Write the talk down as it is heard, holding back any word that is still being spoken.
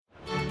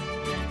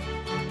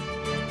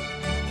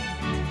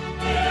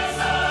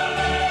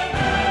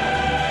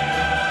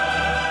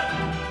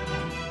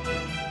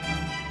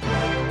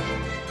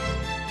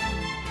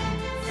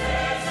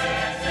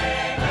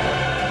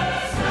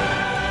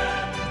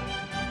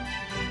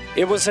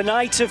It was a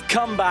night of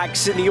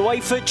comebacks in the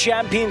UEFA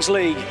Champions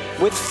League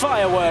with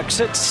fireworks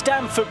at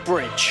Stamford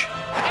Bridge.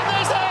 And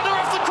there's the header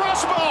off the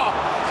crossbar.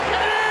 And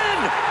in!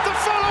 The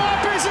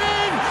follow-up is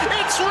in!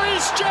 It's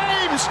Reece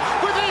James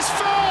with his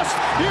first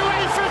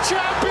UEFA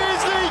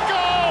Champions League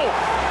goal!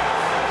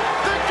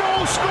 The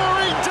goal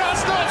scoring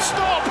does not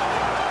stop!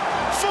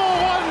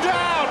 4-1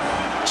 down.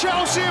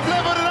 Chelsea have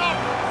levelled it up.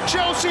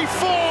 Chelsea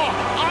 4,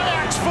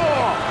 Ajax 4.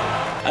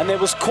 And there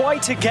was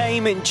quite a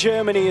game in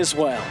Germany as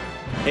well.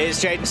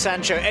 Here's Jadon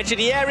Sancho, edge of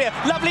the area,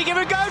 lovely give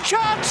and go,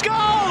 chance,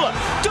 goal!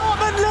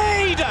 Dortmund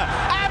lead,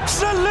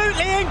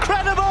 absolutely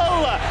incredible!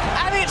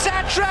 And it's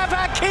Achraf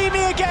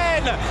Hakimi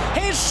again,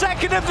 his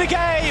second of the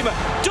game,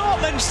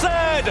 Dortmund's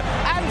third,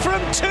 and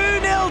from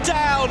 2-0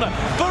 down,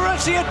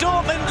 Borussia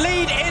Dortmund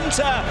lead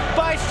Inter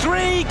by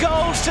 3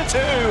 goals to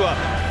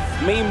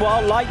 2.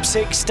 Meanwhile,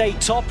 Leipzig stayed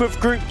top of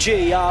Group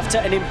G after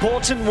an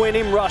important win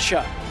in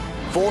Russia.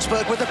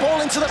 Forsberg with the ball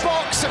into the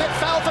box and it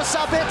fell for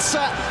Sabitzer,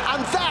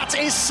 and that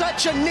is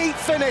such a neat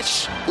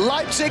finish.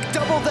 Leipzig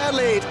doubled their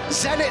lead.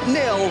 Zenit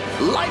 0,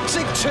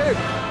 Leipzig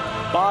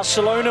 2.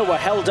 Barcelona were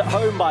held at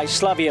home by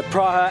Slavia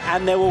Praha,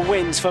 and there were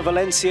wins for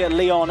Valencia,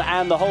 Lyon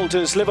and the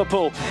holders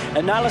Liverpool.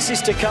 Analysis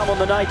to come on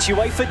the night's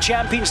UEFA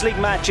Champions League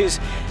matches,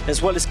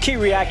 as well as key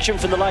reaction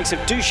from the likes of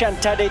Dusan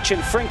Tadic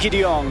and Frenkie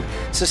de Jong.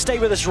 So stay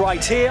with us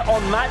right here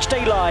on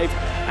Matchday Live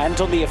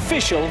and on the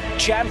official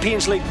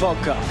Champions League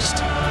podcast.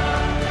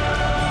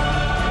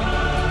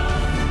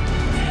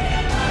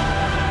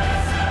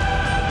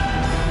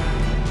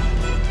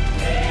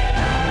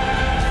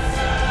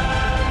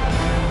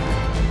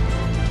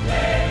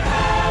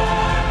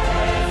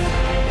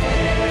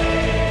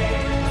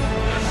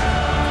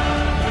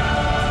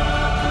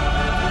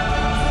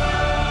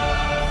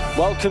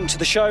 Welcome to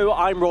the show.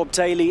 I'm Rob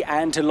Daly,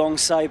 and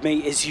alongside me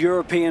is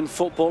European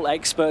football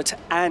expert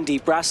Andy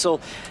Brassel.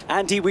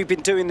 Andy, we've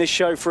been doing this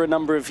show for a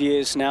number of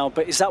years now,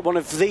 but is that one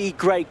of the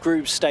great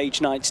group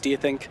stage nights, do you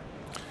think?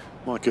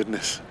 My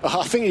goodness.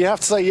 I think you have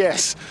to say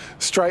yes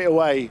straight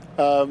away.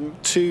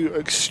 2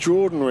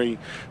 extraordinary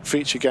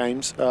feature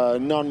games,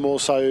 none more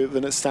so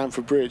than at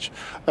Stamford Bridge.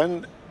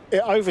 And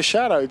it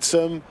overshadowed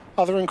some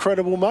other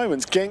incredible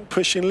moments. Genk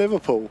pushing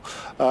Liverpool,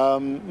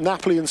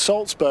 Napoli and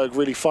Salzburg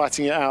really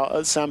fighting it out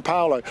at Sao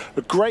Paulo.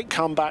 A great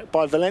comeback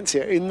by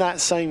Valencia in that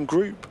same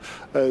group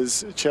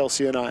as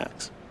Chelsea and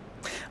Ajax.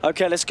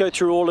 OK, let's go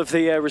through all of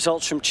the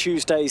results from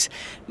Tuesday's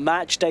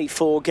Matchday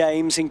 4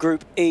 games. In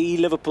Group E,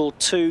 Liverpool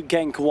 2,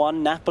 Genk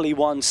 1, Napoli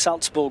 1,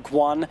 Salzburg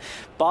 1,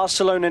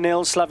 Barcelona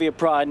 0, Slavia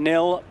Praha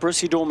 0,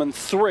 Borussia Dortmund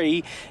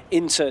 3,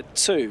 Inter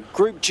 2.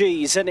 Group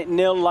G, Zenit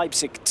 0,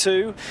 Leipzig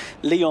 2,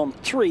 Lyon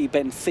 3,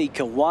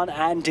 Benfica 1,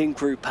 and in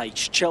Group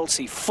H,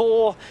 Chelsea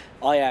 4,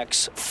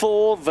 Ajax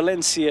 4,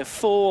 Valencia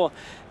 4,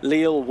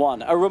 Lille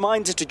 1. A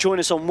reminder to join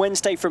us on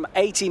Wednesday from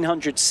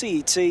 1800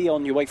 CET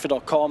on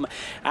UEFA.com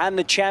and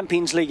the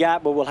Champions League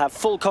app, where we'll have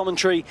full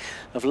commentary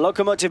of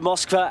Lokomotiv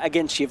Moskva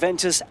against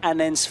Juventus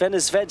and then Crvena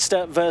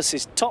Zvezda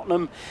versus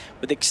Tottenham,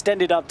 with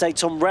extended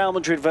updates on Real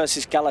Madrid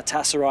versus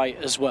Galatasaray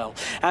as well.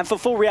 And for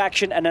full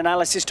reaction and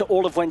analysis to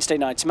all of Wednesday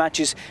night's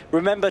matches,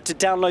 remember to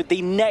download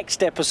the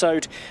next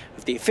episode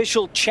of the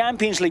official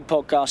Champions League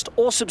podcast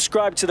or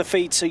subscribe to the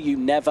feed so you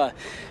never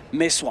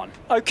miss one.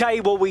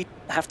 OK, well, we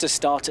have to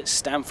start at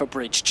Stamford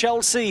Bridge.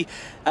 Chelsea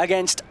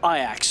against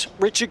Ajax.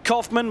 Richard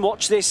Kaufman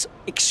watched this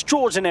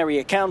extraordinary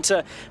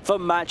encounter for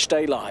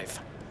Matchday Live.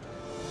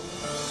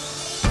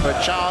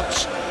 A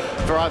chance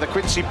for either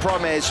Quincy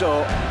Promes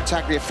or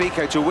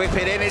Tagliafico to whip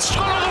it in. It's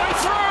gone all the way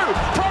through!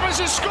 Promes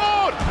has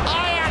scored!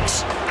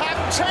 Ajax have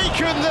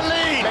taken the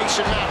lead.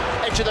 Mason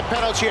Mount, edge of the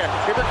penalty here.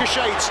 It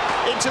ricochets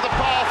into the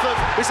path of...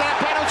 Is that a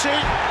penalty?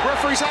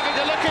 Referee's having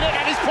a look at it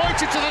and he's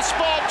pointed to the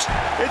spot.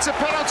 It's a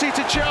penalty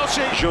to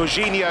Chelsea.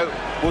 Jorginho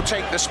will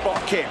take the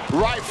spot kick.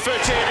 Right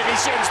footed, and he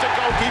sends the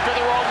goalkeeper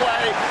the wrong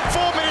way.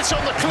 4 minutes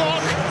on the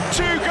clock.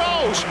 2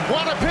 goals.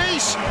 1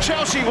 apiece.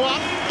 Chelsea 1,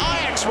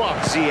 Ajax 1.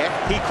 Ziyech,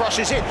 he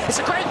crosses in. It's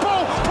a great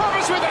ball.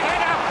 Promise with a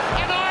header.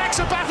 And Ajax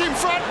are back in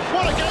front.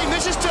 What a game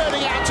this is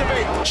turning out to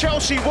be.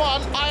 Chelsea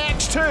 1,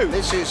 Ajax 2.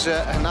 This is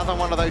another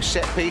one of those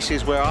set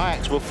pieces where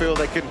Ajax will feel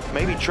they can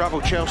maybe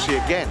trouble Chelsea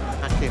again.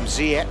 Hakim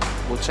Ziyech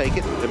will take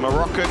it. The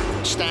Moroccan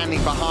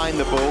standing behind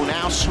the ball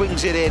now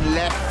swings it in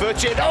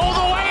left-footed all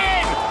the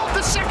way in.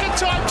 The second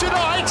time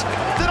tonight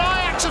that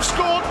Ajax have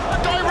scored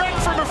direct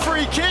from a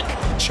free kick.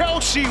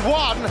 Chelsea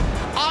 1,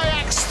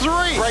 Ajax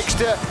 3. Breaks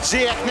to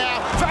Ziyech now.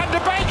 Van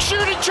der Beek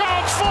shooting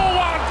chance,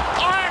 4-1.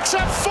 Ajax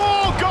have 4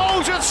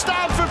 goals at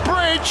Stamford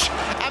Bridge,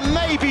 and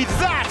maybe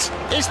that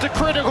is the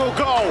critical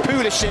goal.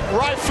 Pulisic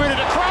right-footed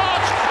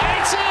across, and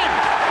it's in.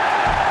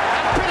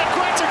 And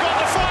Pinaqueta got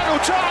the final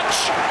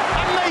touch,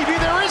 and maybe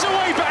there is a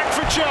way back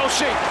for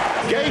Chelsea.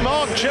 Game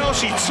on,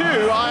 Chelsea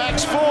 2,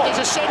 Ajax 4. There's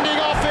a sending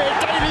off here,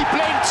 Daly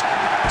blinked,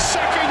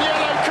 second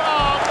yellow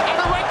card, and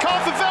a red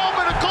card for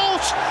Veltman, of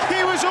course.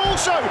 He was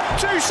also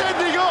 2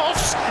 sending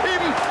offs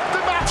in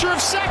the matter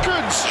of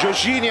seconds.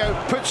 Jorginho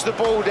puts the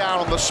ball down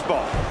on the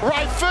spot.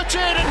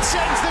 Right-footed and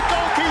sends the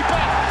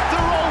goalkeeper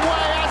the wrong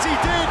way, as he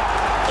did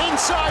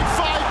inside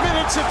 5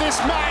 minutes of this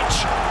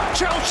match.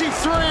 Chelsea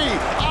 3,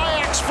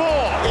 Ajax 4.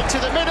 Into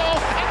the middle,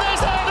 and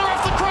there's the header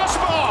off the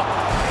crossbar.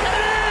 And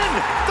in!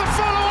 The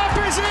follow-up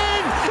is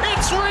in!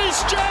 It's Reece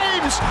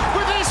James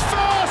with his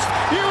first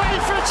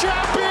UEFA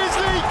Champions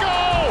League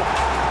goal!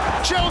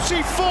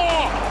 Chelsea 4,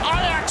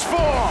 Ajax 4.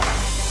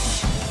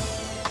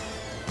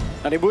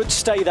 And it would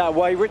stay that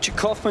way. Richard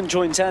Kaufman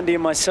joins Andy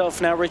and myself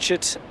now,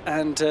 Richard.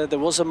 And there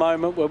was a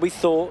moment where we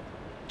thought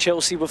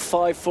Chelsea were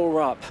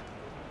 5-4 up.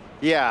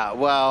 Yeah,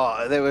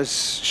 well, there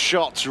was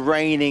shots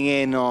raining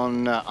in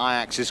on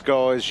Ajax's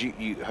goal, as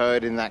you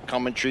heard in that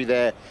commentary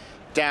there.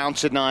 Down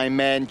to 9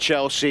 men,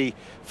 Chelsea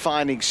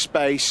finding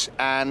space.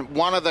 And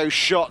one of those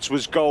shots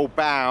was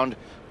goal-bound,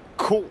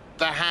 caught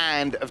the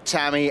hand of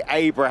Tammy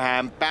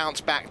Abraham,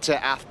 bounced back to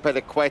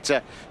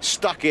Azpilicueta,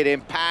 stuck it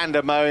in,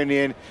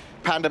 pandemonium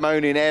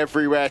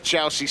everywhere.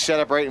 Chelsea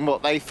celebrating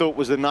what they thought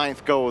was the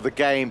 9th goal of the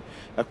game.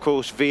 Of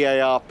course,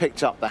 VAR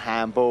picked up the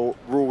handball,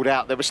 ruled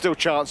out. There were still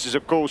chances,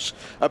 of course,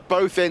 at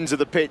both ends of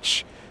the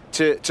pitch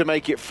to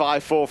make it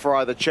 5-4 for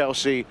either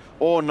Chelsea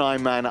or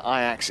 9-man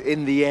Ajax.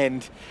 In the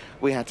end,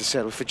 we had to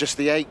settle for just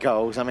the 8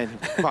 goals. I mean,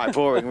 quite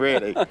boring,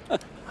 really.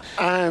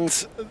 And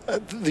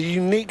the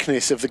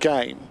uniqueness of the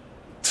game,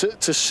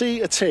 to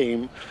see a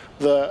team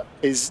that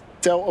is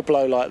dealt a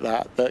blow like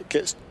that, that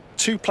gets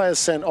 2 players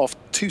sent off,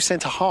 2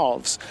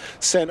 centre-halves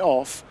sent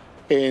off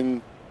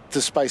in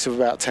the space of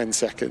about 10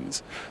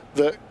 seconds,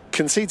 that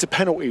concedes a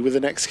penalty with the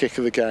next kick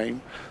of the game,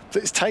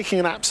 that is taking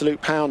an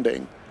absolute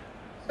pounding,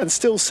 and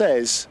still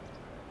says,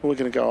 we're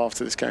going to go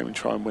after this game and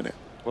try and win it.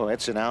 Well,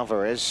 Edson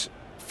Alvarez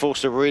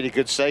forced a really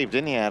good save,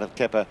 didn't he, out of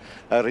Kepa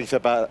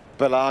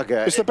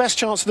Arrizabalaga. It's the best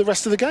chance of the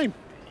rest of the game.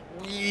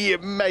 Yeah,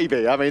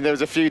 maybe. I mean, there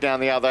was a few down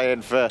the other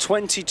end for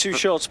 22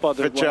 shots by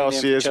the for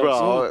Chelsea as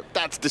well.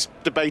 That's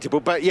debatable,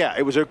 but yeah,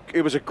 it was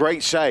a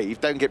great save.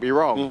 Don't get me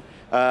wrong.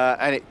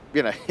 And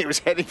it was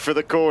heading for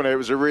the corner. It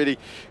was a really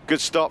good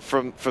stop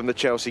from the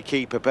Chelsea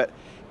keeper. But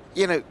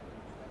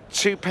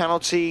 2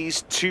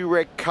 penalties, 2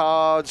 red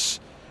cards,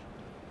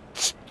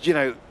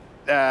 2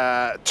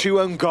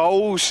 own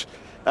goals,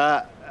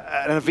 and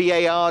a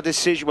VAR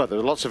decision. Well, there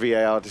were lots of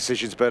VAR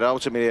decisions, but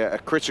ultimately a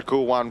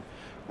critical one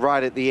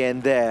right at the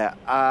end there.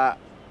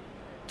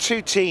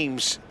 2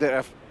 teams that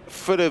are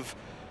full of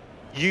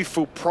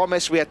youthful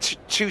promise. We had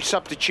 2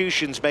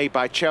 substitutions made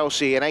by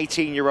Chelsea, an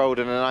 18-year-old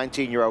and a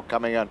 19-year-old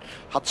coming on.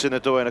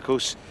 Hudson-Odoi and, of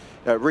course,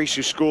 Reece,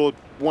 who scored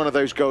one of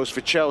those goals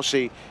for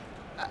Chelsea.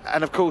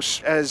 And, of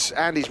course, as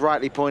Andy's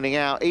rightly pointing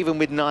out, even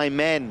with 9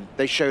 men,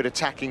 they showed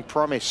attacking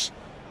promise,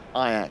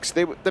 Ajax.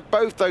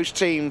 Both those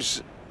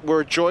teams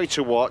were a joy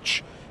to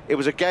watch. It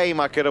was a game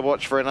I could have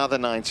watched for another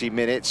 90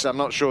 minutes. I'm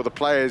not sure the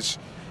players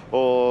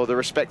or the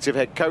respective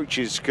head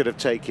coaches could have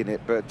taken it.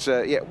 But,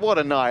 yeah, what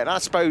a night. And I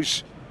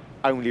suppose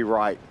only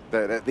right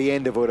that at the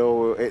end of it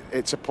all,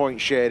 it's a point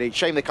shared each.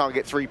 Shame they can't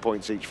get 3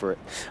 points each for it.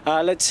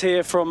 Let's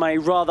hear from a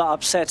rather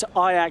upset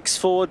Ajax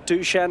forward,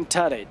 Dusan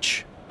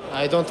Tadic.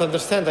 I don't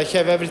understand. I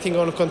have everything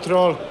on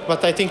control,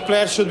 but I think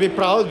players should be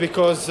proud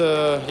because,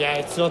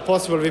 it's not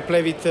possible. We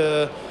play with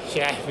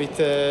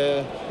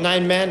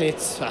 9 men.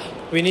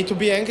 We need to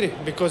be angry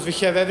because we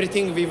have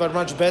everything. We were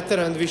much better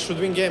and we should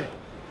win game.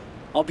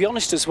 I'll be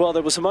honest as well,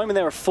 there was a moment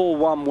there at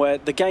 4-1 where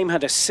the game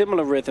had a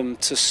similar rhythm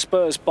to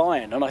Spurs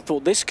Bayern, and I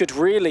thought this could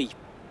really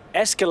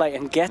escalate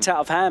and get out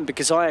of hand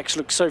because Ajax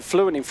looked so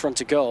fluent in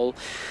front of goal.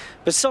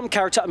 But some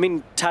character, I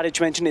mean,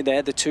 Tadic mentioned it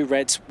there, the 2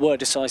 reds were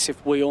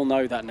decisive. We all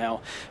know that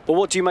now. But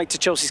what do you make to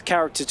Chelsea's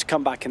character to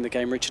come back in the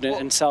game, Richard,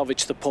 and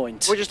salvage the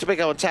point? Well, just to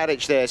pick up on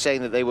Tadic there,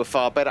 saying that they were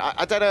far better.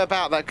 I don't know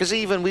about that, because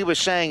even we were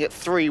saying at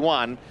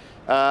 3-1,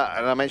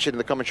 and I mentioned in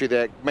the commentary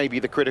there, maybe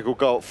the critical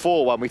goal at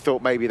 4-1, we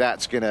thought maybe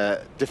that's going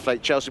to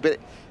deflate Chelsea. But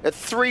at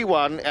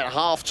 3-1 at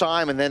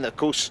half-time, and then, of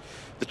course,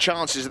 the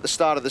chances at the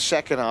start of the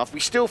second half, we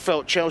still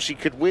felt Chelsea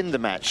could win the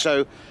match.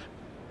 So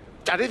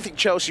I didn't think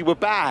Chelsea were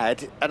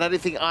bad, and I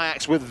didn't think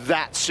Ajax were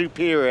that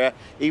superior,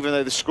 even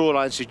though the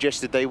scoreline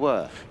suggested they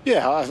were.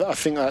 Yeah, I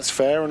think that's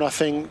fair, and I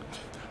think,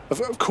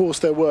 of course,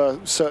 there were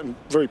certain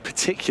very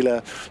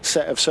particular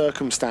set of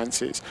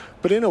circumstances,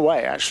 but in a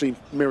way, actually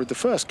mirrored the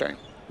first game,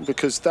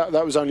 because that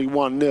was only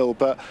 1-0,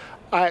 but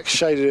Ajax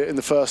shaded it in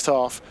the first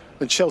half,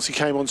 and Chelsea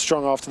came on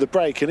strong after the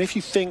break. And if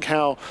you think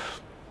how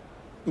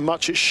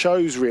much it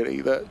shows, really,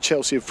 that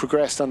Chelsea have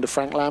progressed under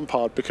Frank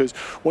Lampard, because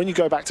when you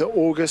go back to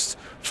August,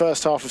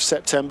 first half of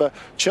September,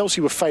 Chelsea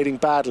were fading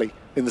badly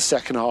in the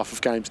second half of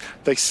games.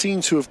 They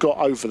seem to have got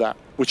over that,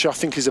 which I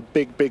think is a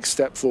big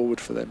step forward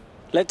for them.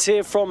 Let's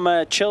hear from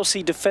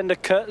Chelsea defender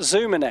Kurt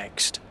Zouma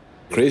next.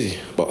 Crazy,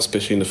 but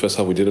especially in the first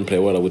half we didn't play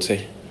well, I would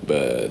say.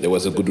 But there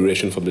was a good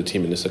reaction from the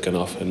team in the second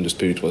half, and the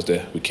spirit was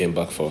there. We came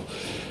back for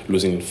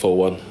losing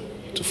 4-1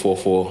 to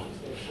 4-4.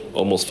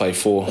 Almost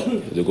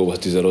 5-4. The goal was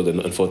disallowed,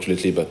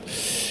 unfortunately, but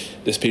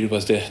the spirit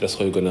was there. That's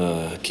what we're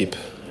gonna keep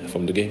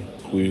from the game.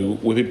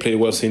 We've been playing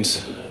well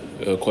since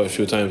quite a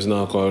few times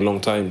now, quite a long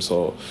time.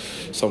 So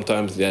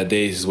sometimes there are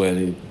days when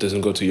it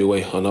doesn't go to your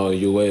way, or not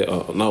your way,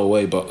 or not our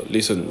way. But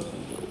listen,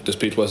 the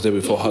spirit was there.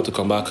 We fought hard to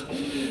come back,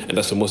 and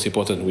that's the most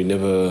important. We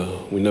never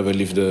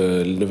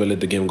let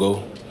the game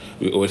go.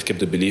 We always kept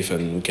the belief,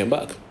 and we came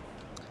back.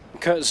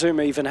 Kurt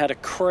Zouma even had a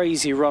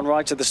crazy run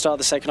right at the start of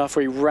the second half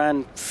where he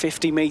ran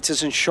 50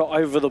 metres and shot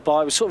over the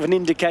bar. It was sort of an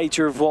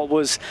indicator of what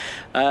was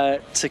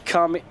to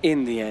come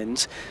in the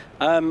end.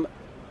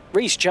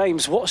 Reece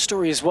James, what a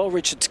story as well,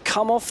 Richard, to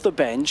come off the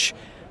bench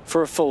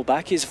for a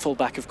fullback. He's a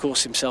fullback, of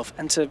course, himself,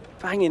 and to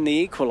bang in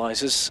the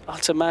equalisers,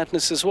 utter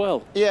madness as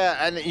well.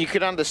 Yeah, and you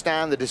could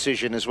understand the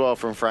decision as well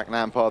from Frank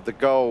Lampard. The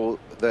goal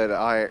that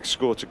Ajax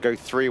scored to go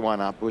 3-1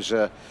 up was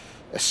a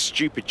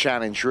stupid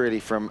challenge, really,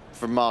 from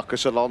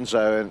Marcos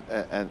Alonso,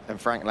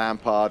 and Frank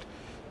Lampard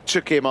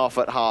took him off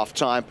at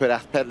half-time, put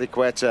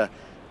Azpilicueta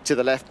to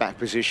the left-back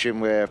position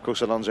where, of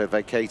course, Alonso had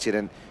vacated,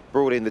 and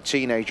brought in the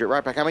teenager at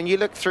right back. I mean, you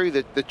look through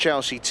the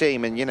Chelsea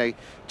team, and, you know,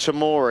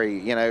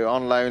 Tomori, you know,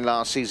 on loan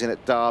last season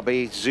at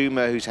Derby,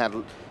 Zouma, who's had,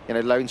 you know,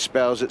 loan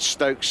spells at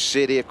Stoke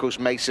City, of course,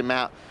 Mason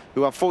Mount,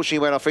 who unfortunately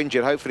went off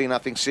injured. Hopefully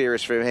nothing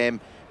serious for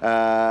him.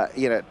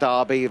 You know,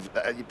 Derby,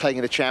 playing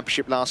in the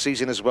Championship last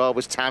season as well,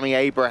 was Tammy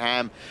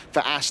Abraham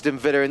for Aston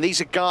Villa. And these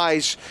are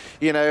guys,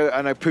 you know,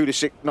 I know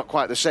Pulisic, not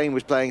quite the same,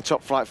 was playing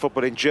top-flight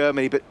football in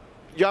Germany, but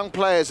young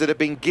players that have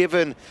been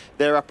given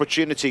their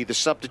opportunity. The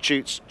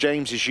substitutes,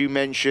 James, as you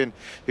mentioned,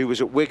 who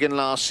was at Wigan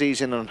last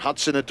season, and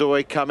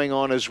Hudson-Odoi coming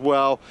on as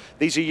well.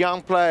 These are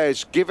young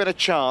players given a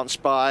chance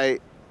by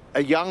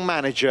a young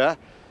manager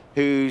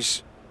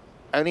who's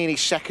only in his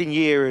second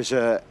year as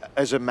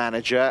a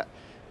manager.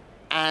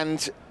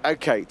 And,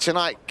 OK,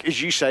 tonight,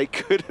 as you say,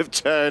 could have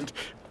turned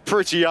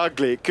pretty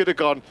ugly. It could have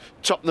gone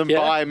Tottenham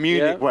Bayern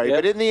Munich way.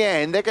 But in the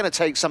end, they're going to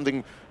take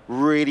something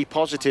really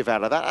positive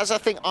out of that, as I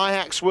think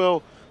Ajax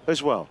will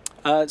as well.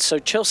 So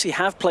Chelsea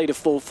have played a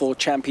 4-4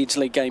 Champions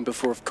League game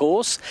before, of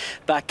course.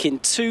 Back in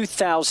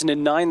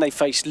 2009, they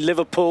faced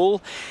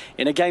Liverpool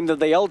in a game that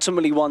they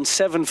ultimately won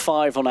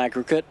 7-5 on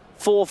aggregate,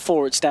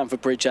 4-4 at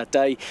Stamford Bridge that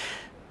day.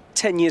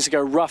 10 years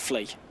ago,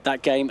 roughly,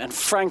 that game. And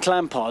Frank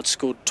Lampard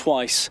scored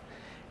twice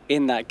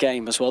in that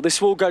game as well.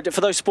 This will go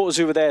for those supporters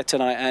who were there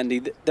tonight,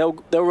 Andy. They'll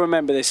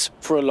remember this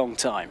for a long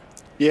time.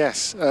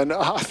 Yes, and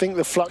I think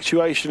the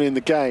fluctuation in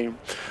the game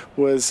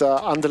was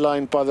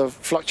underlined by the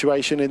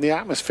fluctuation in the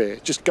atmosphere.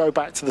 Just go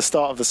back to the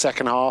start of the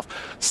second half.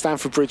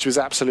 Stamford Bridge was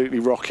absolutely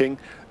rocking.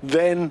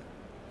 Then,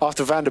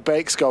 after Van der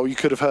Beek's goal, you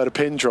could have heard a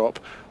pin drop.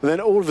 And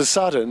then all of a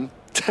sudden,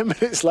 10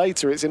 minutes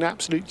later, it's in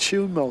absolute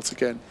tumult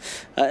again.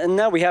 And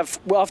now we have,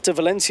 after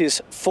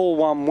Valencia's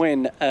 4-1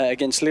 win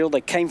against Lille, they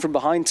came from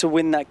behind to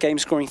win that game,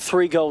 scoring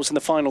 3 goals in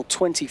the final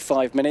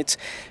 25 minutes.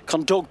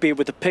 Kondogbia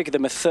with the pick of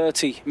them, a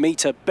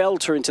 30-metre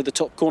belter into the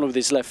top corner with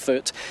his left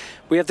foot.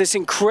 We have this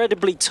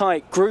incredibly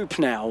tight group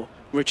now,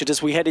 Richard,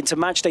 as we head into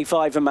Matchday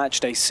 5 and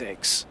Matchday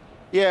 6.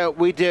 Yeah,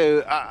 we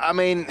do. I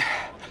mean,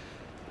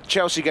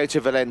 Chelsea go to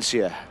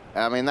Valencia.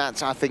 I mean,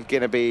 that's, I think,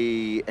 going to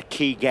be a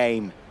key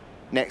game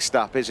next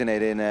up, isn't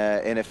it, in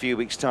a few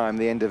weeks' time,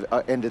 the end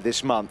of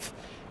this month.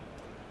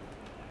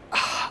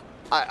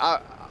 I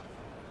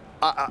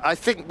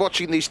think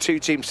watching these two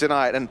teams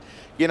tonight, and,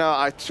 you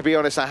know, to be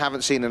honest, I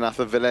haven't seen enough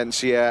of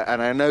Valencia,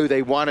 and I know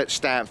they won at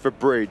Stamford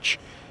Bridge,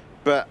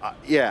 but,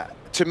 yeah,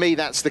 to me,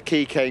 that's the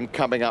key game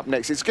coming up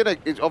next. It's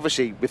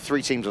obviously, with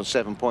 3 teams on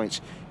 7 points,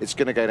 it's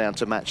going to go down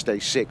to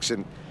Matchday 6,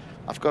 and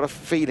I've got a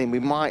feeling we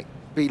might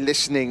be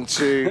listening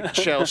to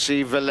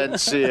Chelsea,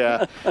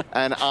 Valencia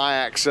and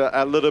Ajax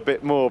a little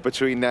bit more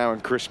between now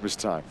and Christmas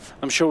time.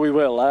 I'm sure we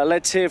will.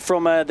 Let's hear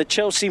from the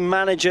Chelsea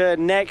manager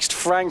next,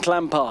 Frank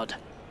Lampard.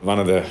 One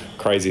of the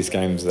craziest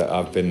games that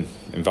I've been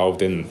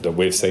involved in, that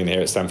we've seen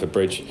here at Stamford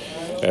Bridge.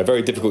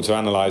 Very difficult to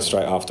analyse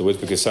straight afterwards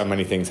because so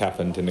many things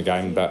happened in the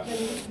game, but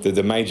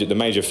the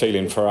major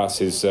feeling for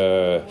us is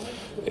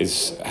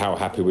how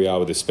happy we are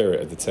with the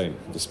spirit of the team.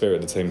 The spirit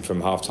of the team from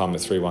half-time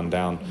at 3-1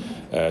 down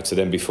to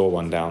then be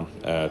 4-1 down,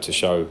 to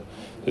show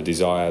the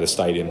desire, the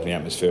stadium, the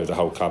atmosphere of the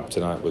whole club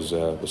tonight was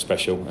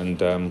special,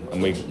 and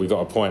we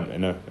got a point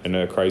in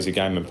a crazy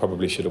game and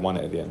probably should have won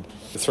it at the end.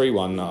 The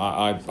 3-1,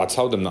 I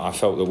told them that I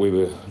felt that we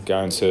were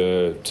going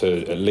to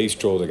at least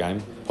draw the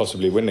game,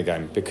 possibly win the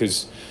game,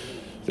 because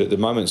the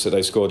moments that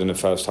they scored in the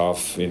first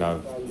half, you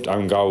know,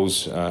 own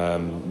goals,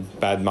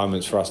 bad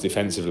moments for us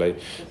defensively,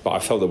 but I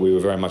felt that we were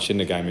very much in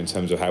the game in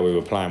terms of how we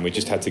were playing. We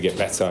just had to get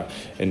better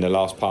in the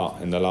last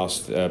part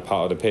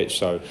of the pitch.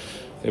 So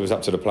it was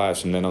up to the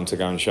players from then on to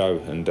go and show,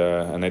 and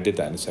they did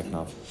that in the second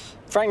half.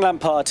 Frank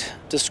Lampard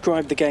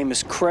described the game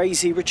as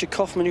crazy. Richard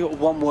Kaufman, you got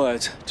one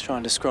word to try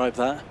and describe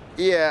that.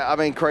 Yeah, I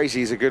mean,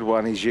 crazy is a good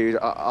one.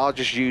 I'll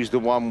just use the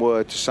one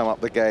word to sum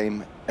up the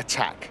game: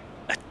 attack.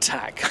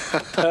 Attack.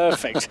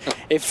 Perfect.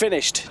 It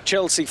finished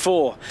Chelsea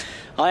 4,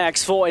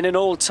 Ajax 4 in an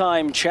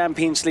all-time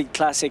Champions League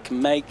classic,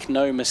 make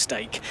no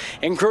mistake.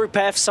 In Group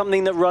F,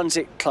 something that runs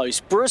it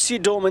close. Borussia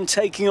Dortmund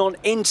taking on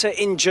Inter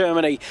in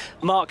Germany.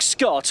 Mark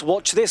Scott,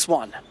 watch this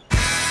one.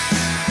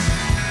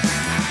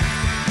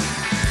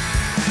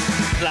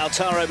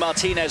 Lautaro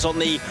Martinez on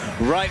the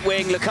right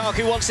wing.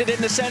 Lukaku wants it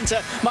in the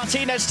centre.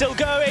 Martinez still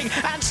going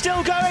and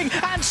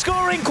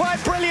scoring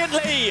quite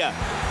brilliantly.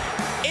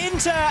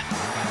 Inter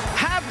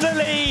have the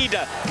lead.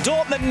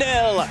 Dortmund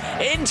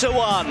 0, Inter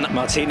 1.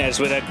 Martinez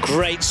with a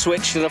great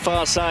switch to the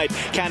far side.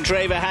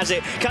 Candreva has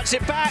it, cuts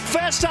it back.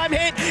 First time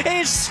hit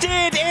is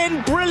steered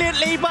in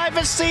brilliantly by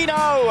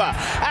Vecino.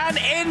 And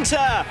Inter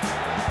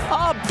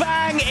are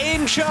bang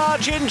in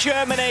charge in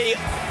Germany.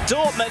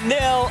 Dortmund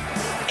 0,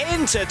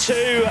 Inter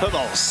 2.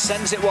 Hummels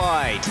sends it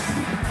wide.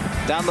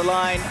 Down the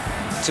line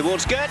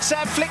towards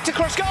Götze, flicked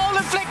across goal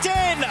and flicked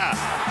in.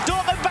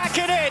 Dortmund back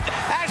in it.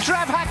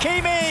 Achraf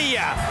Hakimi.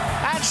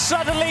 And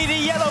suddenly the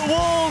yellow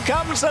wall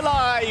comes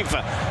alive.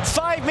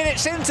 5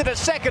 minutes into the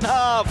second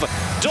half.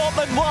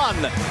 Dortmund 1,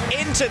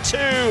 Inter 2.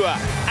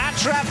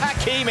 Achraf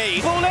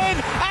Hakimi. Ball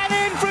in and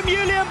in from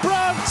Julian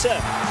Brandt.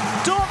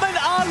 Dortmund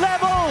are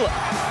level.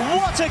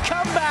 What a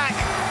comeback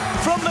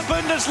from the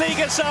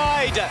Bundesliga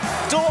side.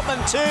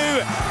 Dortmund 2,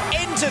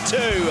 Inter 2.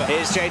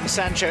 Here's Jadon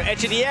Sancho,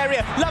 edge of the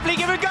area. Lovely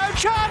give and go,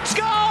 chance,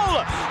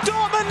 goal!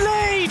 Dortmund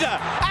lead,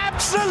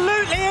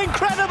 absolutely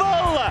incredible.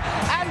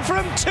 And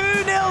from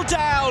 2-0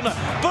 down,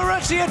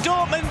 Borussia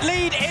Dortmund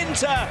lead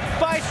Inter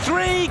by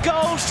 3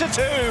 goals to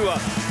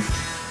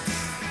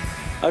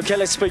 2. OK,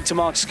 let's speak to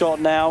Mark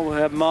Scott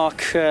now.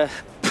 Mark,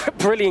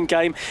 brilliant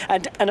game.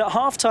 And at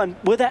half-time,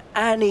 were there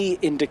any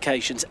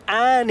indications,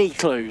 any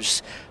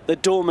clues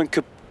that Dortmund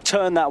could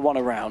turn that one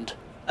around?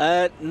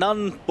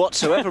 None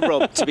whatsoever,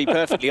 Rob, to be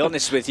perfectly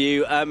honest with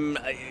you.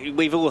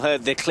 We've all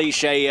heard the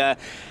cliche, a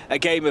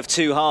game of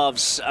two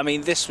halves. I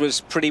mean, this was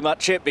pretty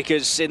much it,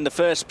 because in the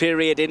first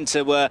period,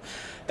 Inter were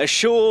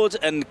assured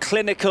and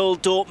clinical.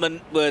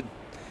 Dortmund were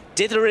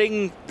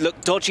dithering,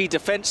 looked dodgy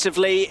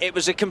defensively. It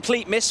was a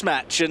complete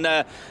mismatch,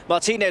 and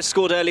Martinez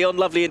scored early on,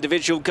 lovely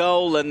individual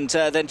goal, and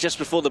then just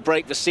before the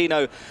break,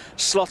 Vecino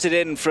slotted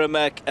in from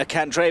a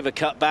Candreva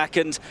cutback,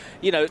 and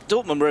you know,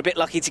 Dortmund were a bit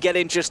lucky to get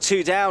in just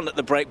 2 down at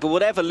the break. But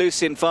whatever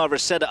Lucien Favre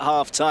said at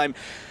half-time,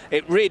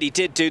 it really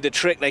did do the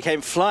trick. They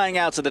came flying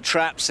out of the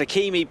traps.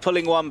 Hakimi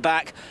pulling one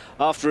back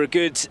after a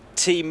good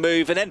team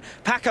move. And then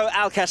Paco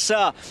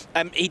Alcácer,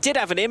 he did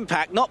have an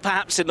impact, not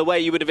perhaps in the way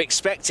you would have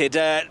expected.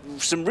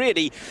 Some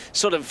really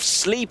sort of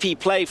sleepy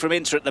play from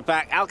Inter at the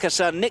back.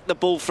 Alcácer nicked the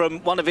ball from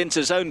one of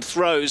Inter's own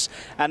throws,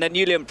 and then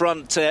Julian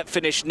Brandt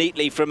finished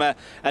neatly from a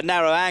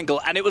narrow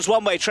angle. And it was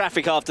one-way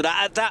traffic after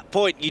that. At that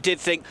point, you did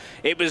think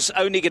it was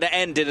only going to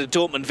end in a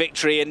Dortmund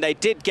victory, and they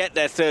did get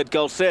their third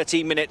goal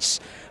 13 minutes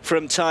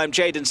from time.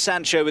 Jadon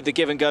Sancho with the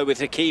give and go with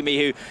Hakimi,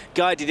 who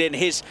guided in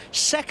his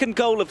second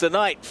goal of the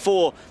night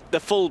for the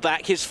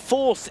fullback, his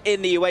 4th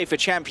in the UEFA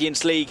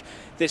Champions League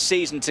this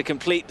season to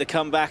complete the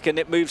comeback, and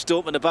it moves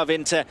Dortmund above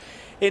Inter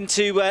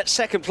into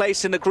second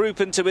place in the group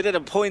and to within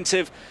a point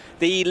of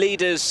the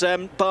leaders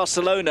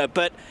Barcelona.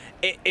 But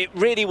it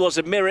really was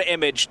a mirror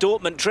image.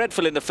 Dortmund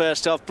dreadful in the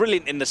first half,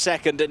 brilliant in the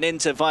second, and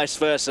Inter vice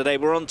versa. They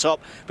were on top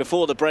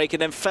before the break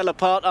and then fell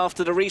apart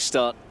after the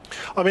restart.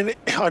 I mean,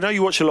 I know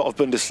you watch a lot of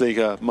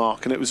Bundesliga,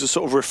 Mark, and it was a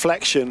sort of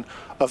reflection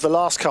of the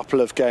last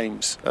couple of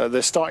games.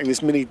 They're starting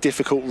this mini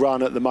difficult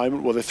run at the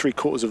moment. Well, they're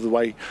 3/4 of the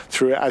way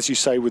through it, as you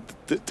say, with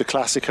the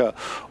Klassiker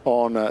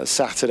on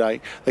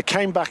Saturday. They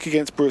came back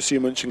against Borussia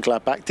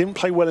Mönchengladbach, didn't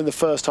play well in the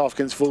first half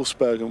against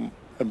Wolfsburg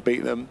and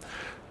beat them.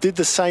 Did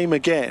the same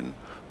again,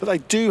 but they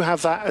do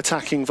have that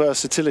attacking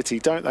versatility,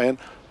 don't they? And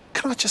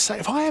can I just say,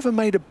 if I ever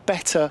made a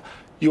better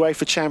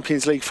UEFA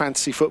Champions League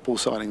fantasy football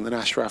signing than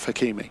Achraf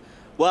Hakimi?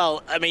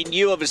 Well, I mean,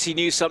 you obviously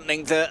knew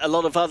something that a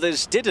lot of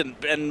others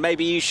didn't, and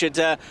maybe you should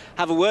have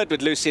a word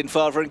with Lucien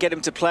Favre and get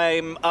him to play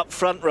him up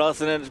front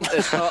rather than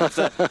as part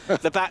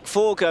of the back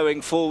four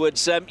going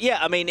forwards. Yeah,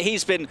 I mean,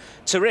 he's been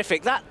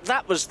terrific.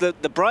 That was the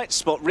bright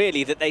spot,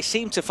 really, that they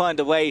seemed to find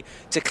a way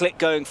to click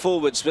going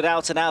forwards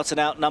without an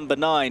out-and-out number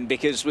 9,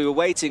 because we were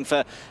waiting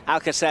for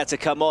Alcácer to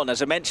come on. As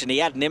I mentioned, he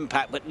had an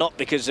impact, but not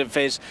because of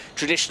his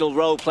traditional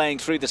role playing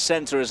through the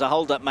centre as a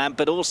hold-up man,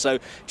 but also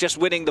just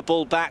winning the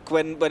ball back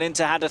when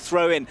Inter had a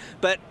throw in.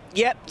 But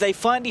yep, they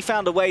finally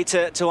found a way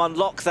to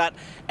unlock that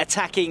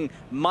attacking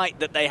might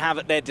that they have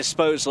at their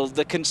disposal.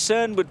 The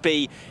concern would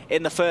be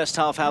in the first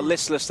half how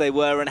listless they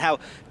were and how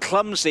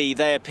clumsy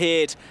they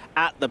appeared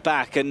at the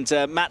back, and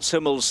Mats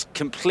Hummels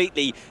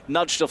completely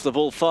nudged off the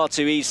ball far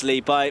too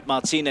easily by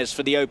Martinez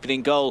for the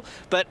opening goal.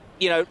 But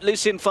you know,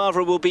 Lucien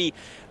Favre will be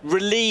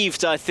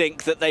relieved, I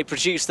think, that they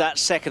produced that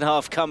second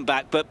half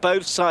comeback, but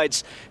both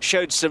sides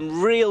showed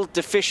some real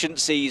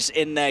deficiencies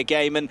in their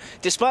game, and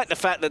despite the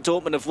fact that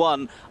Dortmund have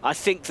won, I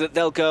think that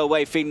they'll go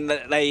away feeling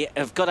that they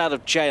have got out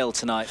of jail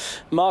tonight.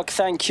 Mark,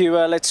 thank you.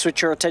 Let's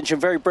switch our attention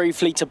very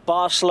briefly to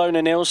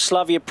Barcelona 0,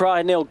 Slavia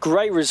Prague 0.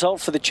 Great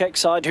result for the Czech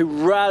side, who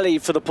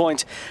rallied for the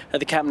point at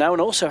the Camp Nou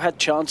and also had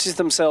chances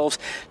themselves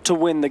to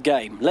win the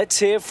game. Let's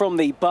hear from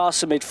the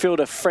Barca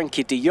midfielder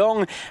Frenkie de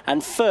Jong,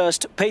 and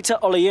first Peter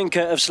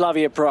Olayinka of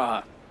Slavia Prague.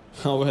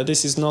 Oh, well,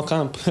 this is no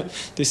camp.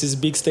 This is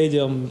big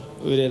stadium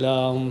with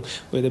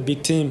a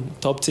big team,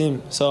 top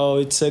team. So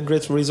it's a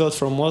great result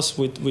from us.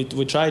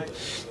 We tried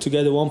to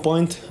get 1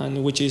 point,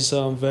 and which is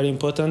very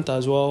important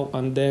as well.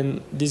 And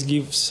then this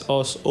gives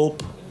us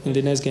hope in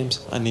the next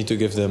games. I need to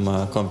give them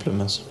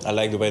compliments. I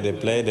like the way they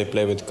play. They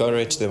play with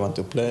courage. They want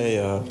to play.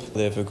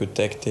 They have a good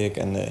tactic,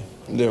 and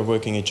they're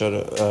working each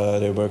other.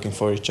 They're working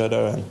for each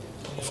other, and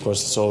Of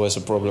course, it's always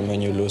a problem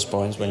when you lose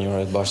points when you're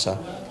at Barca.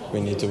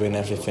 We need to win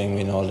everything,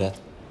 we know that.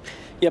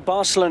 Yeah,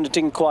 Barcelona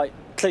didn't quite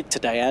click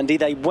today, Andy.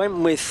 They went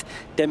with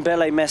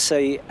Dembele,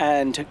 Messi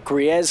and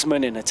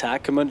Griezmann in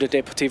attack. And Mundo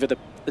Deportivo,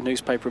 the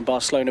newspaper in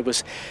Barcelona,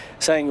 was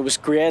saying it was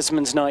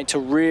Griezmann's night to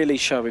really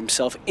show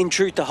himself. In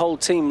truth, the whole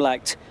team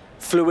lacked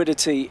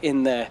fluidity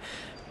in their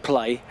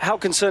play. How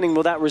concerning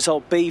will that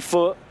result be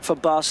for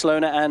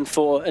Barcelona and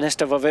for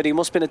Ernesto Valverde? It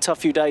must have been a tough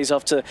few days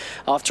after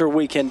a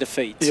weekend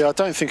defeat. Yeah, I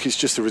don't think it's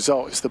just the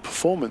result, it's the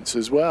performance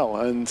as well.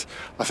 And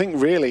I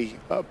think really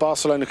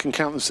Barcelona can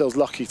count themselves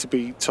lucky to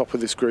be top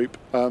of this group.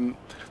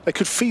 They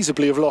could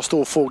feasibly have lost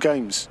all 4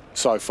 games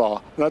so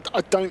far. And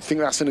I don't think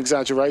that's an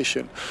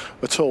exaggeration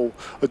at all.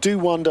 I do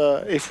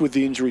wonder if with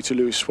the injury to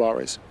Luis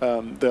Suarez,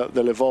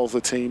 they'll evolve the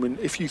team. And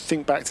if you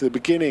think back to the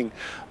beginning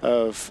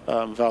of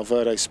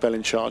Valverde's spell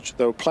in charge,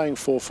 they were playing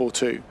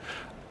 4-4-2.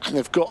 And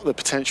they've got the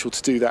potential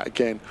to do that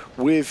again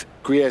with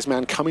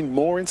Griezmann coming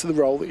more into the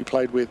role that he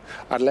played with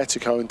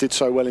Atletico and did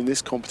so well in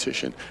this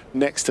competition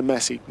next to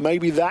Messi.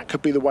 Maybe that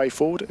could be the way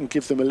forward and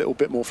give them a little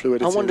bit more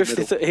fluidity. I wonder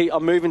if he are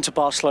moving to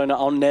Barcelona.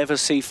 I'll never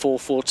see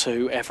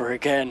 4-4-2 ever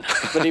again.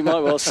 But he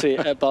might well see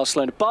it at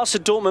Barcelona. Barca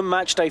Dortmund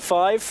match day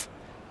 5.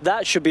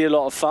 That should be a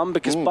lot of fun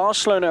because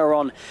Barcelona are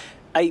on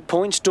 8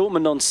 points,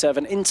 Dortmund on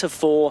 7, Inter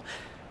 4.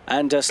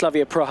 And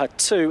Slavia Praha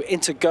 2,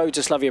 Inter go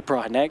to Slavia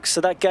Praha next.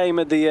 So that game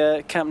at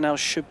the Camp Nou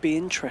should be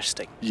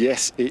interesting.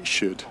 Yes, it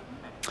should.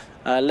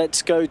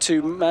 Let's go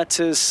to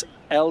matters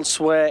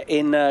elsewhere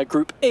in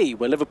Group E,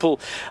 where Liverpool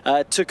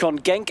took on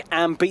Genk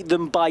and beat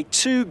them by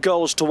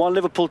 2-1.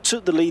 Liverpool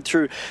took the lead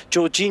through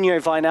Jorginho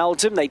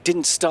Wijnaldum. They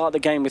didn't start the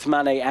game with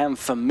Mane and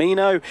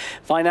Firmino.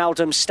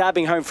 Wijnaldum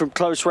stabbing home from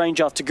close range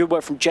after good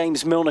work from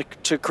James Milner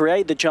to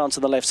create the chance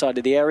on the left side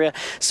of the area.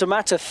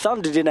 Samata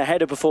thundered in a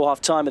header before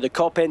half-time at the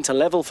Kop end to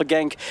level for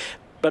Genk.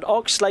 But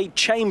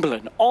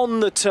Oxlade-Chamberlain on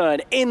the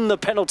turn in the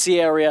penalty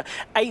area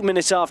 8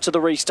 minutes after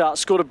the restart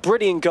scored a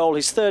brilliant goal,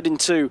 his third in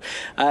 2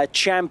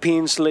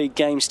 Champions League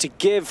games to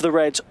give the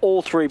Reds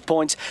all 3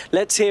 points.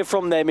 Let's hear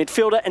from their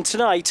midfielder and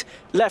tonight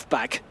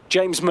left-back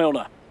James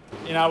Milner.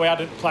 You know, we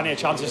had plenty of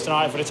chances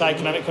tonight. If we'd have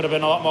taken them, it could have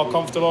been a lot more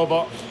comfortable,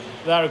 but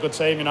they're a good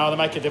team, you know, they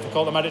make it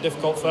difficult. They made it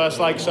difficult first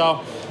leg,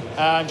 so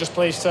I'm just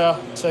pleased to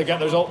get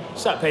the result.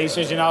 Set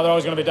pieces, you know, they're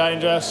always going to be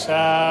dangerous.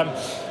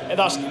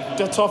 That's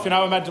tough, you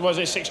know. We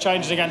made 6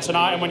 changes again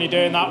tonight, and when you're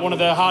doing that, one of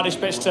the hardest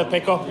bits to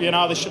pick up, you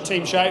know, the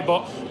team shape.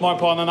 But more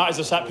important than that is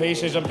the set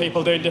pieces and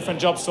people doing different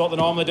jobs to what they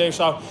normally do.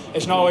 So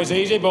it's not always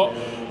easy, but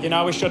you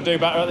know, we should do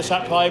better at the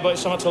set play. But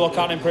it's something to look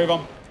at and improve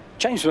on.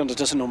 James Milner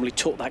doesn't normally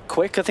talk that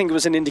quick. I think it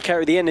was an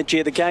indicator of the energy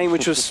of the game,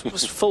 which was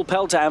full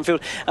pelt at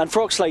Anfield. And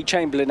for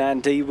Oxlade-Chamberlain,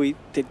 Andy, we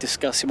did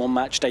discuss him on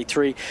match day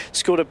 3,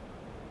 scored an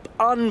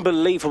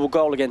unbelievable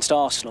goal against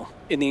Arsenal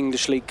in the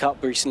English League Cup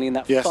recently in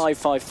that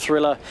 5-5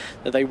 thriller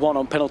that they won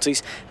on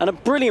penalties. And a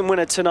brilliant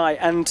winner tonight.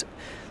 And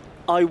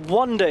I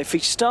wonder if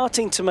he's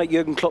starting to make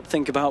Jurgen Klopp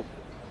think about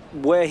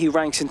where he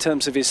ranks in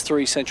terms of his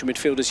 3 central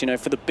midfielders, you know,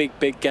 for the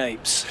big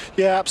games.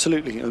 Yeah,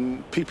 absolutely.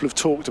 And people have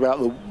talked about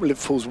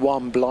Liverpool's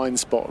one blind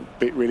spot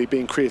bit really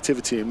being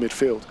creativity in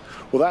midfield.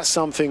 Well, that's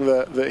something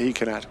that he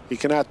can add. He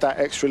can add that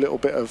extra little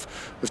bit of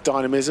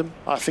dynamism.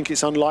 I think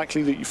it's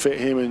unlikely that you fit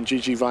him and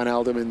Gigi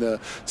Wijnaldum in the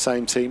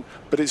same team,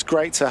 but it's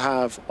great to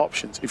have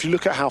options. If you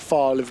look at how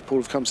far Liverpool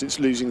have come since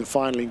losing the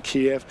final in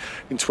Kiev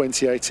in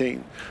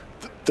 2018,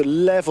 the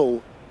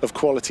level of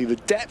quality, the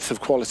depth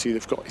of quality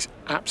they've got is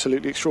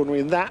absolutely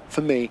extraordinary, and that for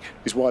me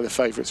is why they're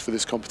favourites for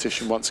this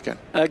competition once again.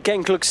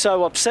 Genk looked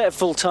so upset at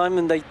full time,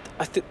 and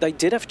I think they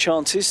did have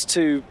chances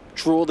to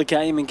draw the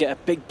game and get a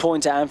big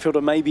point at Anfield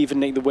or maybe even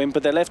nick the win,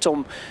 but they're left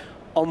on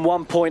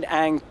 1 point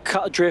and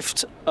cut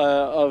adrift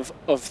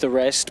of the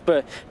rest.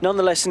 But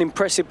nonetheless, an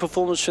impressive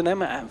performance from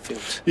them at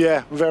Anfield.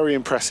 Yeah, very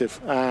impressive.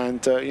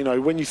 And you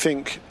know, when you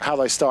think how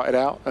they started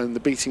out and the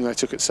beating they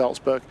took at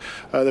Salzburg,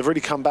 they've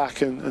really come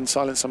back and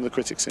silenced some of the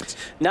critics since.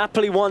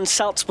 Napoli won,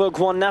 Salzburg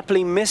won.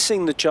 Napoli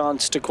missing the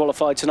chance to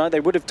qualify tonight.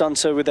 They would have done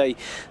so with a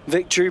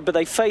victory, but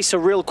they face a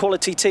real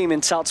quality team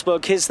in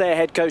Salzburg. Here's their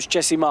head coach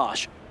Jesse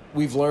Marsch.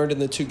 We've learned in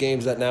the 2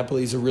 games that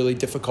Napoli is a really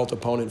difficult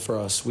opponent for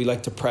us. We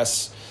like to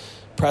press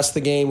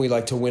the game. We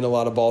like to win a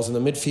lot of balls in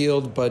the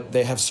midfield, but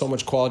they have so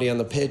much quality on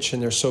the pitch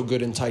and they're so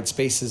good in tight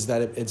spaces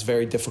that it's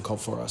very difficult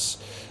for us.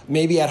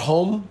 Maybe at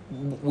home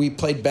we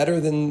played better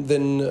than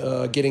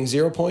getting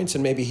 0 points,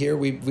 and maybe here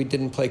we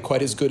didn't play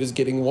quite as good as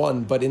getting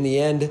 1. But in the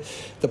end,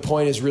 the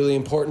point is really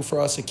important for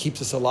us. It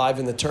keeps us alive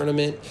in the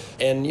tournament,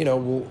 and you know,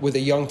 with a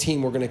young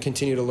team, we're going to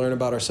continue to learn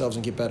about ourselves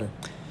and get better.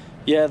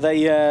 Yeah,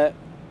 they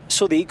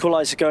saw the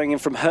equaliser going in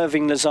from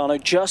Hirving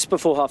Lozano just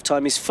before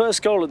half-time. His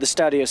first goal at the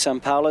Stadio San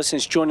Paolo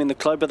since joining the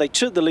club, but they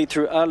took the lead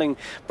through Erling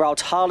Braut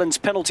Haaland's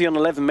penalty on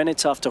 11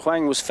 minutes after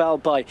Hwang was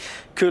fouled by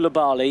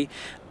Koulibaly.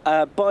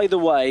 By the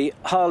way,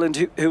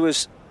 Haaland, who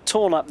was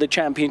torn up the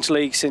Champions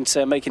League since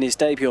making his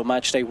debut on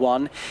Matchday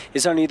 1,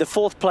 is only the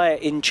 4th player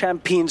in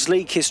Champions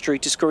League history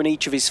to score in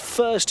each of his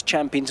first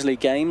Champions League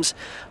games,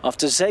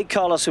 after Zé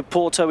Carlos with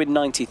Porto in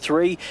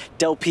 '93,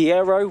 Del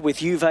Piero with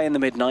Juve in the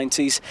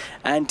mid-90s,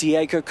 and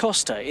Diego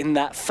Costa in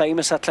that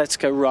famous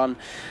Atletico run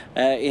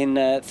in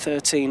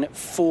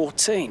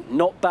 13-14.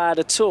 Not bad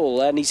at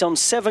all, and he's on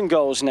 7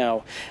 goals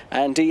now,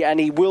 and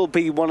he will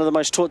be one of the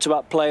most talked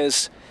about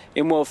players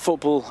in world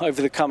football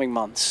over the coming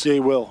months. Yeah, he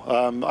will.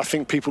 I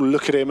think people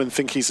look at him and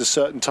think he's a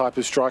certain type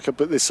of striker,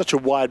 but there's such a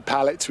wide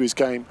palette to his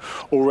game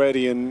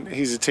already, and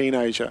he's a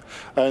teenager.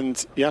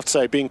 And you have to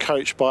say, being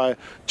coached by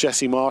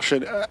Jesse Marsch,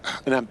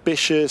 an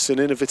ambitious and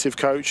innovative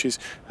coach, is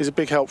a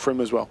big help for him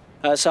as well.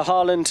 So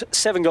Haaland,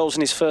 7 goals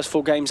in his first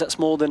 4 games. That's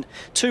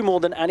two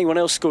more than anyone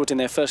else scored in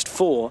their first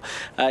 4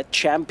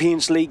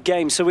 Champions League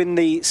games. So in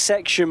the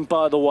section,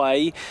 by the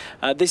way,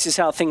 this is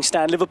how things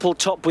stand. Liverpool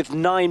top with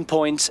 9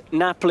 points.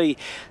 Napoli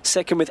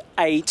second with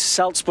 8.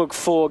 Salzburg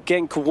 4.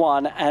 Genk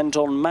 1. And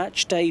on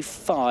match day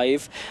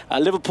 5,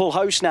 Liverpool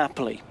host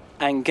Napoli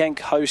and Genk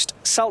host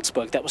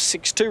Salzburg. That was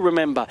 6-2,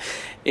 remember,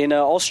 in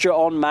Austria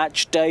on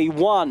match day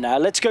 1.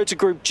 Let's go to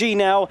Group G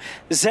now.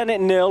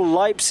 Zenit 0,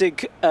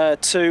 Leipzig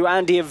 2.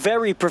 Andy, a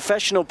very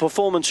professional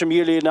performance from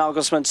Julian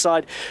Nagelsmann's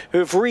side, who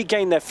have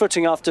regained their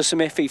footing after some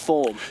iffy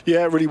form.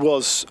 Yeah, it really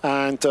was.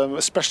 And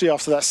especially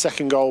after that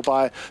second goal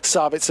by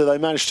Sabitzer, they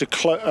managed to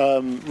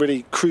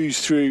really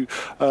cruise through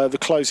the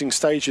closing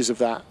stages of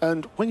that.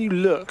 And when you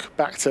look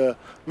back to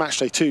match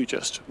day 2,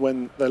 just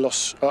when they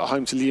lost at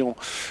home to Lyon,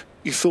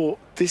 you thought,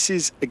 this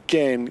is,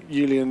 again,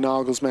 Julian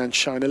Nagelsmann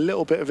showing a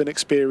little bit of an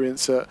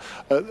experience at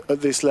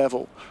this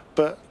level.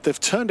 But they've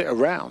turned it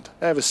around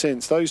ever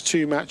since. Those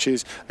 2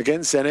 matches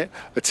against Zenit,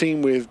 a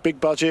team with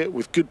big budget,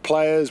 with good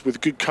players, with a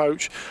good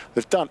coach,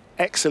 they've done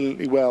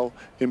excellently well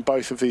in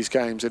both of these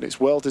games, and it's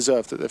well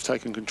deserved that they've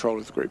taken control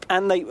of the group.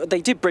 And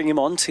they did bring him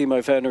on,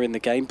 Timo Werner, in the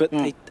game, but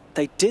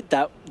they did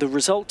that, the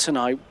result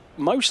tonight,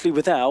 mostly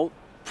without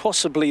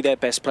possibly their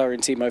best player in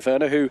Timo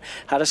Werner, who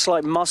had a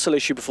slight muscle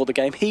issue before the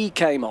game. He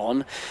came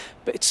on,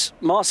 but it's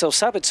Marcel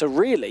Sabitzer,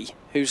 really,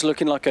 who's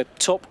looking like a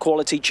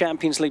top-quality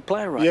Champions League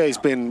player right now. Yeah, he's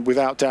been,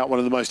 without doubt, one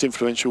of the most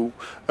influential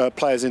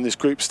players in this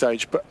group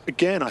stage. But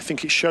again, I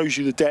think it shows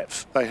you the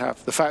depth they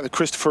have. The fact that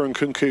Christopher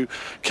Nkunku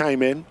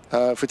came in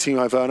for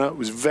Timo Werner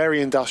was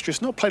very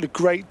industrious. Not played a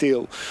great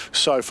deal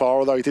so far,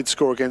 although he did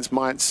score against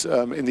Mainz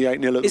in the 8-0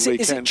 at the weekend.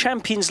 Is it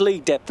Champions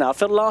League depth now? I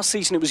felt last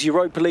season it was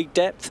Europa League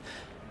depth.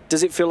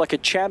 Does it feel like a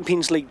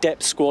Champions League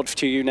depth squad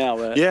to you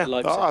now? Yeah,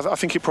 I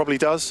think it probably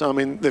does. I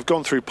mean, they've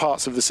gone through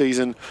parts of the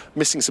season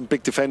missing some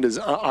big defenders.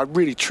 I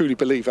really, truly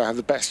believe they have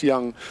the best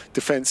young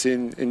defence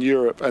in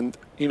Europe. And,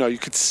 you know, you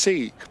could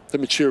see the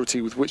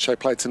maturity with which they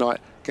played tonight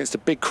against a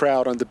big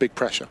crowd under big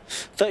pressure.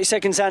 30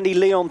 seconds, Andy.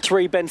 Lyon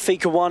 3,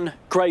 Benfica 1.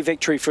 Great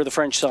victory for the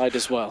French side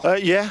as well.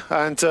 Yeah,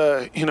 and,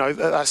 you know,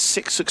 that's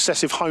 6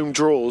 successive home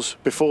draws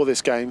before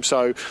this game,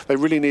 so they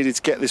really needed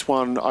to get this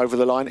one over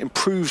the line.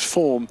 Improved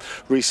form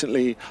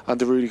recently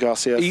under Rudy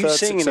Garcia. Are you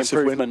seeing an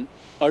improvement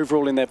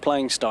overall in their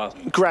playing style?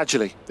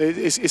 Gradually.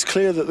 It's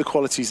clear that the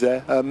quality's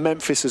there.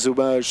 Memphis has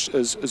emerged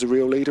as a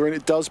real leader, and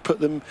it does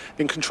put them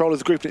in control of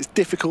the group, and it's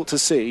difficult to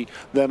see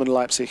them and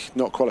Leipzig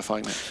not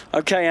qualifying there.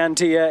 OK,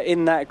 Andy,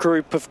 in that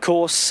group, of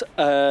course,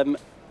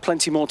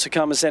 plenty more to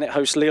come as Zenit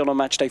host Lyon on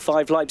match day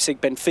 5, Leipzig,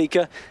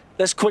 Benfica.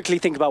 Let's quickly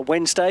think about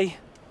Wednesday.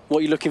 What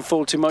are you looking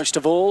forward to most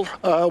of all?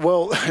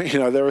 Well, you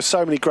know, there are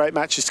so many great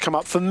matches to come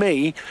up. For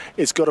me,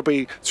 it's got to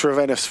be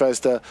Crvena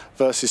Zvezda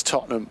versus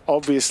Tottenham.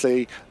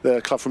 Obviously,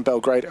 the club from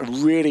Belgrade are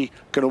really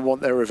going to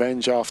want their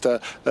revenge after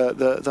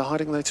the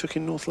hiding they took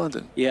in North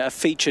London. Yeah, a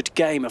featured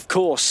game, of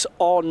course,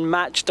 on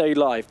Matchday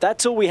Live.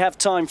 That's all we have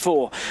time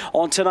for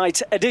on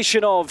tonight's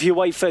edition of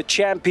UEFA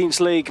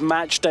Champions League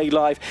Matchday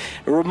Live.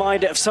 A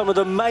reminder of some of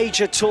the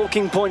major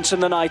talking points in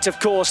the night. Of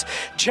course,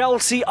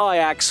 Chelsea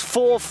Ajax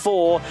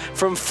 4-4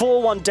 from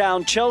 4-1 down.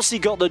 Chelsea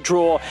got the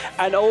draw,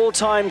 an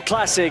all-time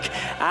classic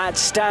at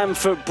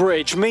Stamford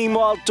Bridge.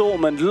 Meanwhile,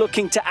 Dortmund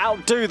looking to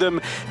outdo them,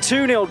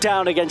 2-0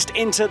 down against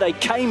Inter. They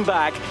came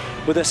back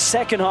with a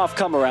second-half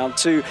come-around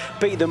to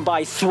beat them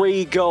by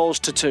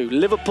 3-2.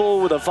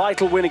 Liverpool with a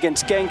vital win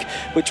against Genk,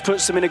 which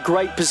puts them in a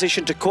great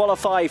position to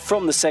qualify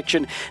from the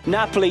section.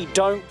 Napoli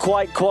don't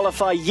quite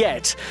qualify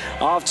yet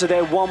after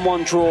their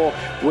 1-1 draw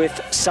with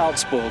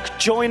Salzburg.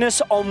 Join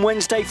us on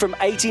Wednesday from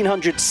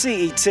 1800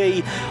 CET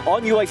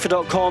on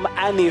UEFA.com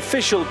and the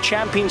official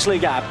Champions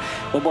League app,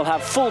 when we'll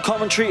have full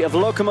commentary of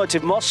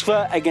Lokomotiv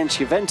Moscow against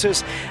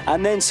Juventus,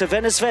 and then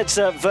Crvena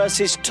Zvezda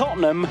versus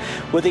Tottenham,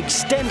 with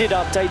extended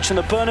updates from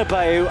the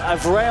Bernabeu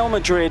of Real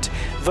Madrid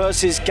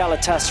versus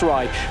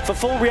Galatasaray. For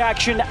full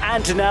reaction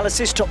and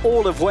analysis to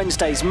all of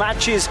Wednesday's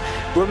matches,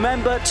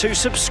 remember to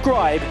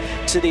subscribe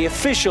to the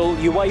official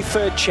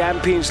UEFA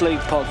Champions League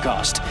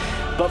podcast.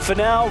 But for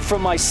now,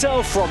 from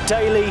myself, Rob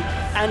Daly,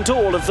 and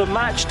all of the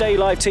Matchday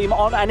Live team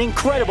on an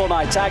incredible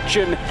night's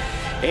action,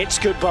 it's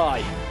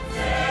goodbye.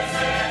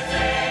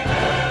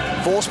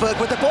 Forsberg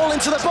with the ball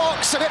into the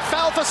box, and it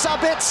fell for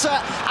Sabitzer,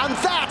 and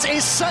that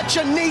is such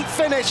a neat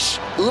finish.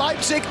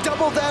 Leipzig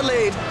doubled their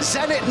lead.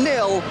 Zenit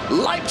 0,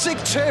 Leipzig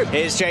 2.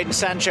 Here's Jadon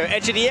Sancho,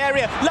 edge of the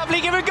area,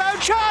 lovely give and go,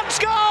 chance,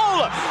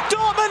 goal!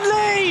 Dortmund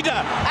lead,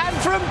 and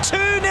from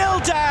 2-0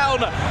 down,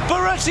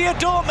 Borussia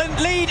Dortmund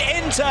lead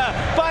Inter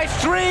by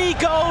 3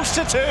 goals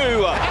to 2.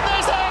 And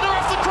there's the header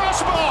off the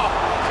crossbar,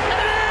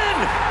 and in!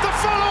 The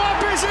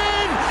follow-up is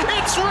in!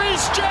 It's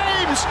Reece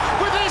James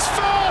with his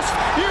first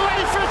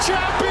UEFA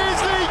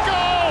Champions League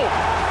goal!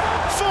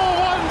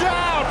 4-1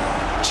 down,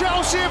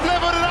 Chelsea have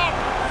leveled it up,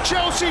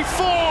 Chelsea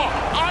 4,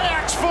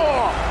 Ajax 4.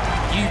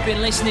 You've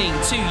been listening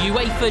to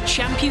UEFA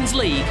Champions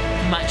League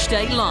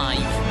Matchday Live.